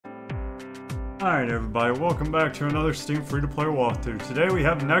Alright everybody, welcome back to another Steam free-to-play walkthrough. Today we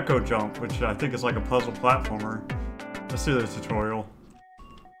have Neko Jump, which I think is like a puzzle platformer. Let's do the tutorial.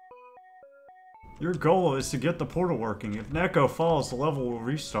 Your goal is to get the portal working. If Neko falls, the level will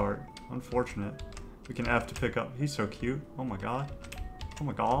restart. Unfortunate. We can F to pick up. He's so cute. Oh my god. Oh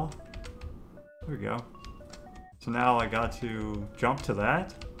my god. There we go. So now I got to jump to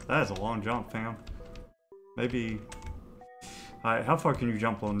that? That is a long jump, fam. Maybe... Alright, how far can you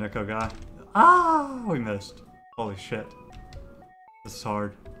jump, little Neko guy? Ah, we missed. Holy shit. This is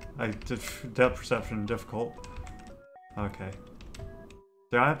hard. Depth perception difficult. Okay.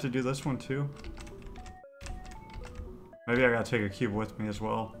 Do I have to do this one too? Maybe I gotta take a cube with me as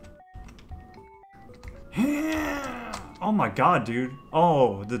well. Oh my god, dude.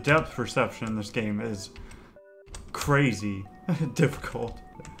 Oh, the depth perception in this game is crazy difficult.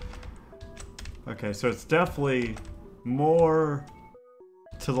 Okay, so it's definitely more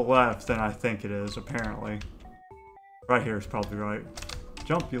to the left than I think it is, apparently. Right here is probably right.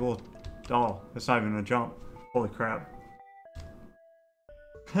 Jump, you little... Oh, it's not even a jump. Holy crap.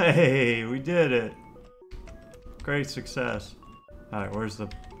 Hey, we did it! Great success. Alright, where's the...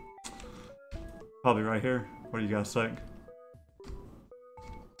 Probably right here. What do you guys think?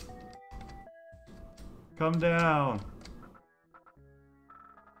 Come down!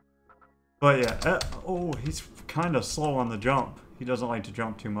 But yeah, oh, he's kind of slow on the jump. He doesn't like to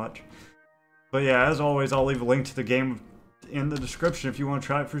jump too much. But yeah, as always, I'll leave a link to the game in the description if you want to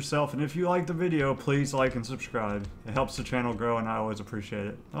try it for yourself. And if you like the video, please like and subscribe. It helps the channel grow and I always appreciate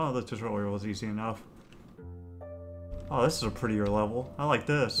it. Oh, the tutorial was easy enough. Oh, this is a prettier level. I like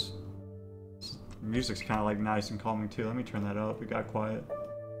this. The music's kind of like nice and calming too. Let me turn that up. It got quiet.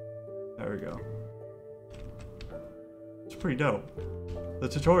 There we go. It's pretty dope. The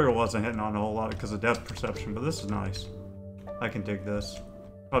tutorial wasn't hitting on a whole lot because of depth perception, but this is nice. I can dig this.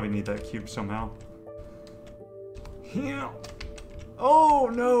 Probably need that cube somehow. Yeah. Oh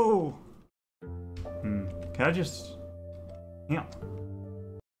no! Can I just... Yeah.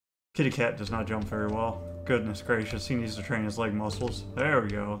 Kitty cat does not jump very well. Goodness gracious, he needs to train his leg muscles. There we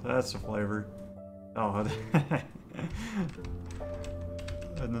go. That's the flavor. Oh.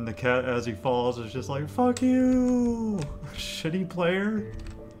 And then the cat, as he falls, is just like, fuck you! Shitty player?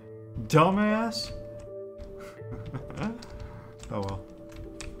 Dumbass? Oh well.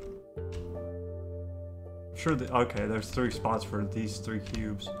 Sure, okay, there's 3 spots for these 3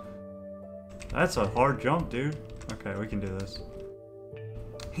 cubes. That's a hard jump, dude. Okay, we can do this.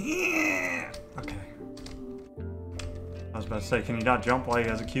 Okay. I was about to say, can he not jump while he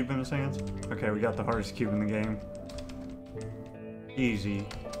has a cube in his hands? Okay, we got the hardest cube in the game. Easy.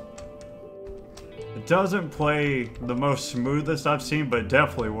 It doesn't play the most smoothest I've seen, but it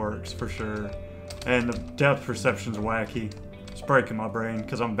definitely works for sure. And the depth perception's wacky. It's breaking my brain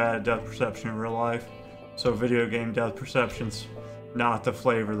because I'm bad at depth perception in real life. So video game depth perception's not the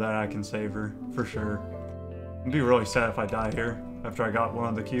flavor that I can savor, for sure. I'd be really sad if I die here after I got one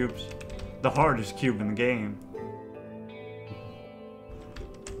of the cubes. The hardest cube in the game.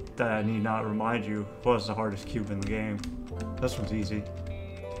 That I need not remind you was the hardest cube in the game. This one's easy.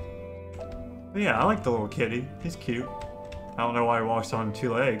 But yeah, I like the little kitty. He's cute. I don't know why he walks on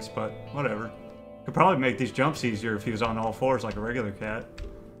 2 legs, but whatever. Could probably make these jumps easier if he was on all 4s like a regular cat.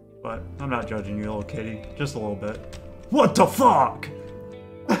 But I'm not judging you, little kitty. Just a little bit. What the fuck?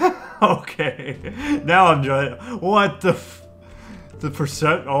 Okay. Now I'm judging. What the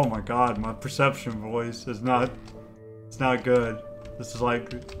oh my god, my perception voice is not... It's not good. This is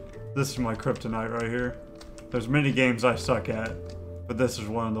like... This is my kryptonite right here. There's many games I suck at, but this is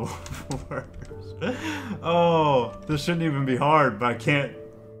one of the worst. Oh, this shouldn't even be hard, but I can't...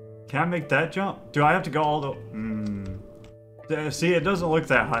 Can I make that jump? Do I have to go all the... See, it doesn't look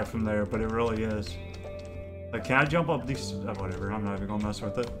that high from there, but it really is. Like, can I jump up these... Oh, whatever, I'm not even gonna mess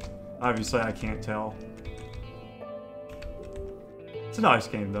with it. Obviously, I can't tell. It's a nice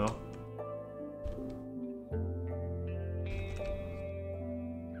game, though.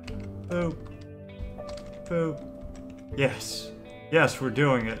 Boop. Boop. Yes. Yes, we're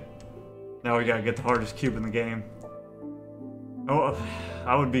doing it. Now we gotta get the hardest cube in the game. Oh,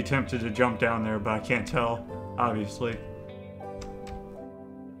 I would be tempted to jump down there, but I can't tell, obviously.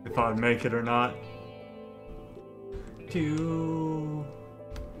 If I'd make it or not.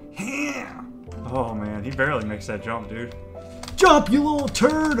 Oh man, he barely makes that jump, dude. Jump, you little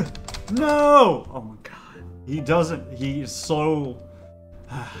turd! No! Oh my god. He doesn't, he is so...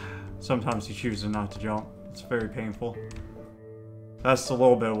 Sometimes he chooses not to jump. It's very painful. That's a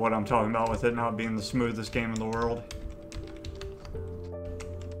little bit of what I'm talking about with it not being the smoothest game in the world.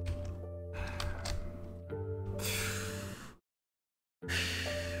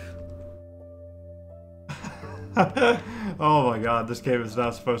 Oh my god, this game is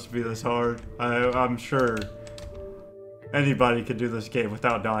not supposed to be this hard. I'm sure anybody could do this game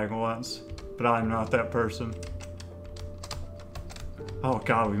without dying once, but I'm not that person. Oh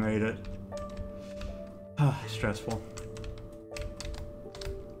god, we made it. Stressful.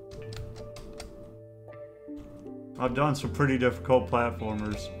 I've done some pretty difficult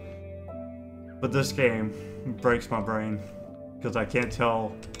platformers, but this game breaks my brain because I can't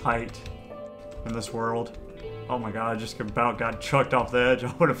tell height in this world. Oh my god, I just about got chucked off the edge.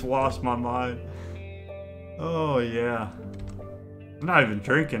 I would have lost my mind. Oh yeah. I'm not even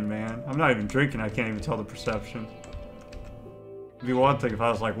drinking, man. I'm not even drinking. I can't even tell the perception. It'd be one thing if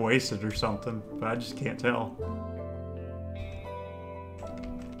I was like wasted or something, but I just can't tell.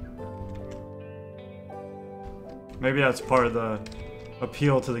 Maybe that's part of the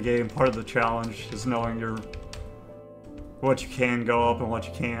appeal to the game, part of the challenge is knowing what you can go up and what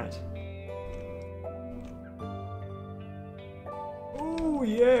you can't. Oh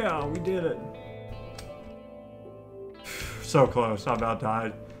yeah, we did it. So close, I about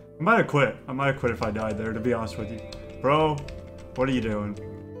died. I might have quit. I might have quit if I died there, to be honest with you. Bro, what are you doing?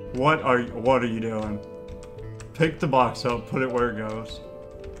 What are you doing? Pick the box up, put it where it goes.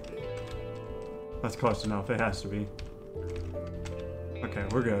 That's close enough, it has to be. Okay,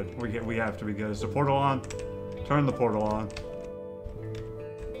 we're good. We have to be good. Is the portal on? Turn the portal on.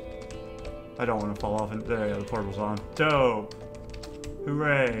 I don't want to fall off. There, yeah, the portal's on. Dope!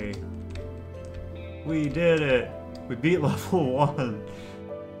 Hooray! We did it! We beat level 1.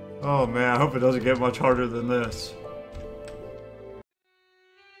 Oh man, I hope it doesn't get much harder than this.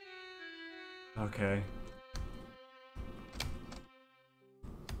 Okay.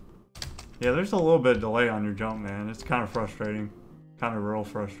 Yeah, there's a little bit of delay on your jump, man. It's kind of frustrating. Kind of real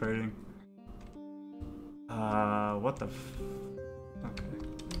frustrating. What the f... Okay.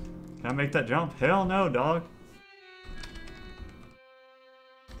 Can I make that jump? Hell no, dog.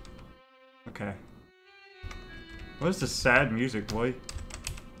 Okay. What is this sad music, boy?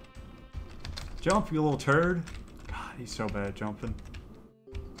 Jump, you little turd. God, he's so bad at jumping.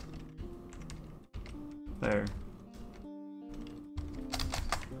 There.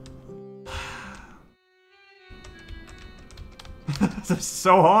 This is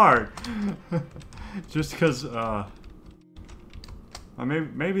so hard. Just because,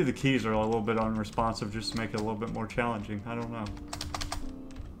 maybe the keys are a little bit unresponsive just to make it a little bit more challenging. I don't know.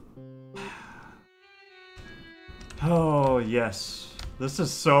 Oh, yes. This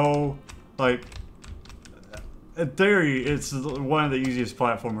is so, like, in theory, it's one of the easiest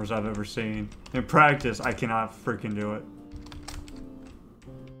platformers I've ever seen. In practice, I cannot freaking do it.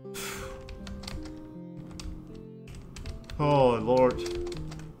 Oh, Lord.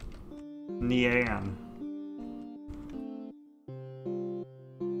 Nian.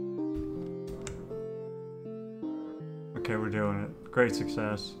 Okay, we're doing it. Great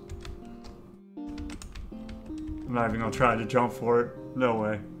success. I'm not even gonna try to jump for it. No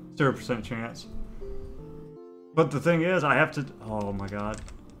way. 0% chance. But the thing is, I have to... Oh my god.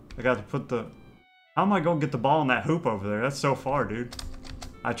 I got to put the... How am I gonna get the ball in that hoop over there? That's so far, dude.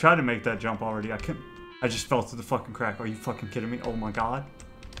 I tried to make that jump already. I couldn't... I just fell through the fucking crack. Are you fucking kidding me? Oh my god.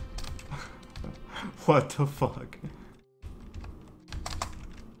 What the fuck?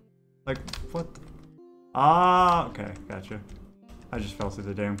 Like, what the... Ah, okay. Gotcha. I just fell through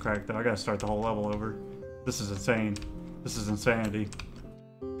the damn crack, though. I gotta start the whole level over. This is insane. This is insanity.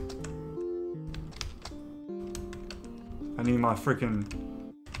 I need my freaking...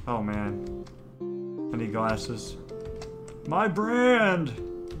 Oh, man. I need glasses. My brand!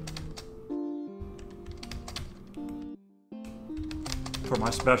 For my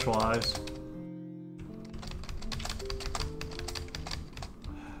special eyes.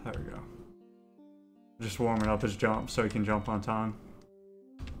 There we go. Just warming up his jump so he can jump on time.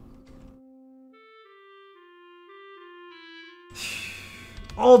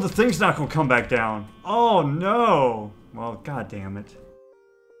 Oh, the thing's not gonna come back down. Oh no! Well, god damn it.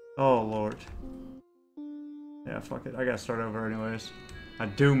 Oh lord. Yeah, fuck it. I gotta start over anyways. I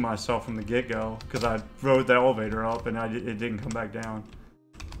doomed myself from the get-go because I rode the elevator up and it didn't come back down.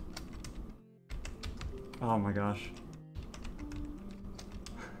 Oh my gosh.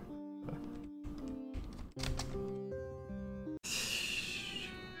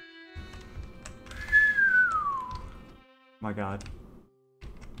 My god.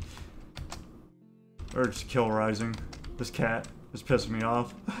 Urge to kill rising. This cat is pissing me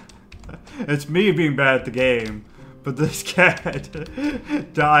off. It's me being bad at the game, but this cat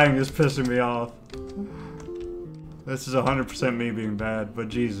dying is pissing me off. This is 100% me being bad, but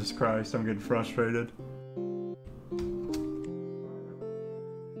Jesus Christ, I'm getting frustrated.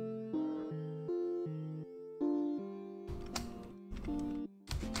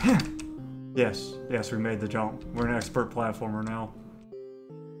 Yes, yes, we made the jump. We're an expert platformer now.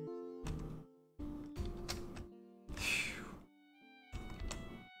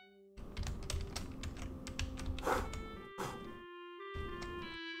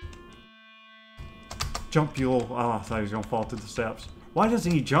 Jump, you little... Oh, I thought he was gonna fall through the steps. Why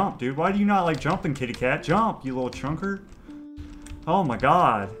doesn't he jump, dude? Why do you not like jumping, kitty cat? Jump, you little chunker. Oh my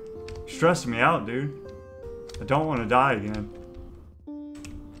god. You're stressing me out, dude. I don't want to die again.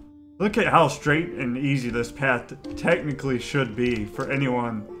 Look at how straight and easy this path technically should be for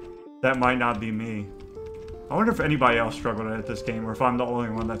anyone that might not be me. I wonder if anybody else struggled at this game or if I'm the only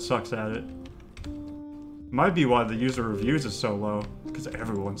one that sucks at it. Might be why the user reviews is so low, because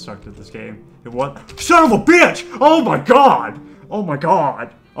everyone sucked at this game. It was— Son of a bitch! Oh my god! Oh my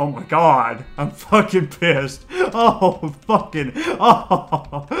god! Oh my god! I'm fucking pissed! Oh, fucking—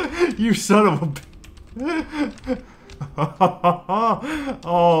 Oh! You son of a bitch!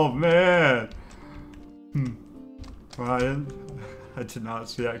 Oh, man! Well, I did not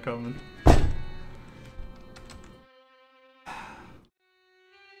see that coming.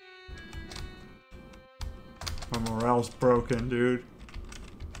 My morale's broken, dude.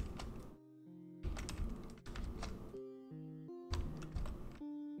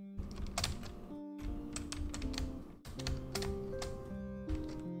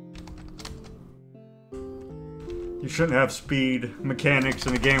 You shouldn't have speed mechanics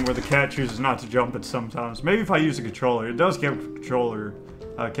in a game where the cat chooses not to jump it sometimes. Maybe if I use a controller. It does give controller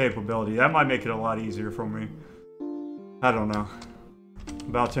capability. That might make it a lot easier for me. I don't know. I'm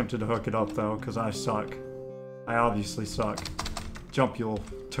about tempted to hook it up though, because I suck. I obviously suck. Jump, you little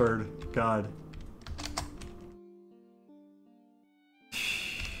turd. God.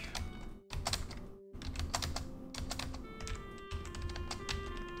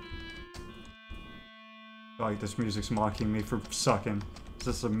 Like, this music's mocking me for sucking. Is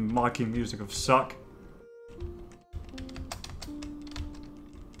this a mocking music of suck?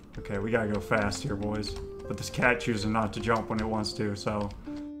 Okay, we gotta go fast here, boys. But this cat chooses not to jump when it wants to, so...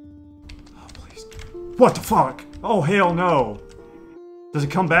 Oh, please. What the fuck? Oh, hell no! Does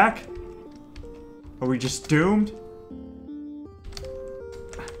it come back? Are we just doomed?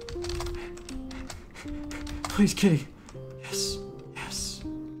 Please, kitty. Yes. Yes.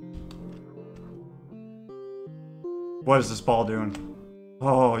 What is this ball doing?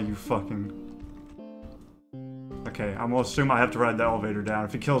 Oh, you fucking... Okay, I'm gonna assume I have to ride the elevator down.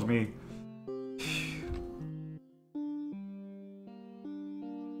 If it kills me...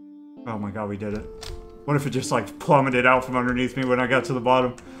 Oh my god, we did it. What if it just, like, plummeted out from underneath me when I got to the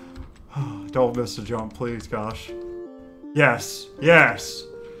bottom? Don't miss the jump, please, gosh. Yes! Yes!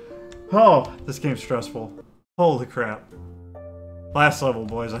 Oh, this game's stressful. Holy crap. Last level,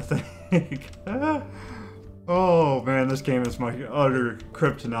 boys, I think. Oh, man, this game is my utter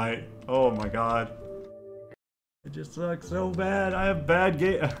kryptonite. Oh my god. It just sucks so bad. I have bad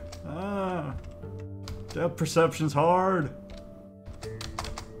game. Depth perception's hard.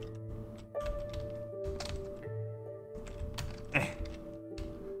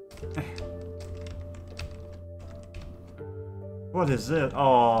 What is it?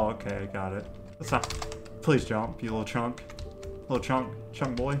 Oh, okay, got it. That's not... Please jump, you little chunk. Little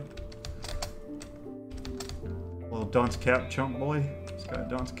chunk boy. Little dunce cap chunk boy. This guy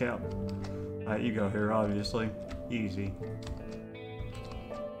dunce cap. Alright, you go here, obviously. Easy.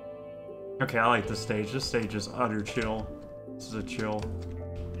 Okay, I like this stage. This stage is utter chill. This is a chill.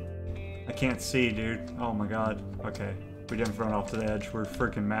 I can't see, dude. Oh my god. Okay. We didn't run off to the edge. We're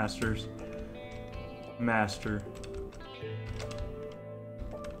freaking masters. Master.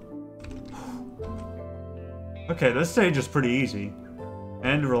 Okay, this stage is pretty easy.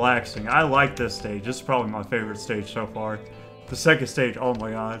 And relaxing. I like this stage. This is probably my favorite stage so far. The second stage, oh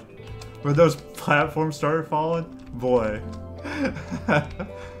my god. Where those platforms started falling? Boy.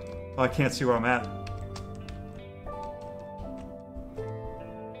 Oh, I can't see where I'm at.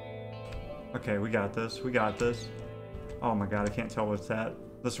 Okay, we got this. We got this. Oh my god, I can't tell what's at.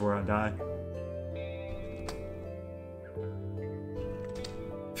 This is where I die.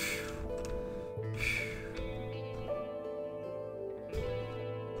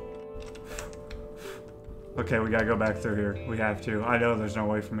 Okay, we gotta go back through here. We have to. I know there's no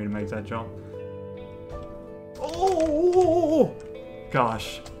way for me to make that jump. Oh!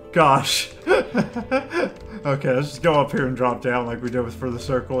 Gosh. Gosh. Okay, let's just go up here and drop down like we did with For the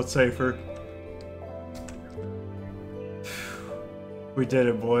Circle. It's safer. We did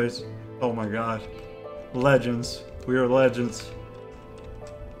it, boys. Oh my god. Legends. We are legends.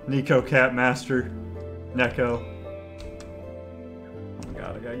 Neko Cat Master. Neko. Oh my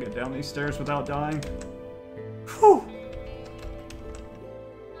god, I gotta get down these stairs without dying. Whew.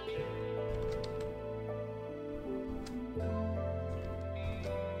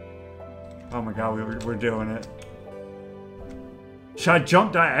 Oh my god, we're doing it. Should I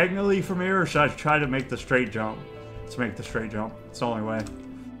jump diagonally from here, or should I try to make the straight jump? Let's make the straight jump. It's the only way.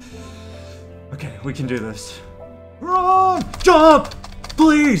 Okay, we can do this. Run! Jump!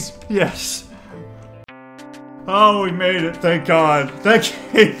 Please! Yes! Oh, we made it, thank God. That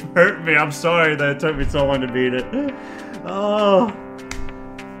game hurt me. I'm sorry that it took me so long to beat it. Oh.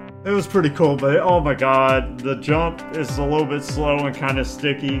 It was pretty cool, but oh my god. The jump is a little bit slow and kind of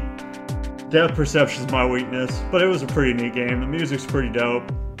sticky. Depth perception is my weakness, but it was a pretty neat game. The music's pretty dope,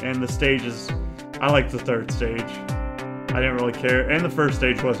 and the stages, I like the third stage. I didn't really care, and the first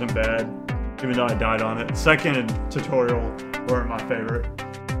stage wasn't bad, even though I died on it. Second and tutorial weren't my favorite.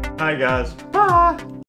 Alright guys, bye!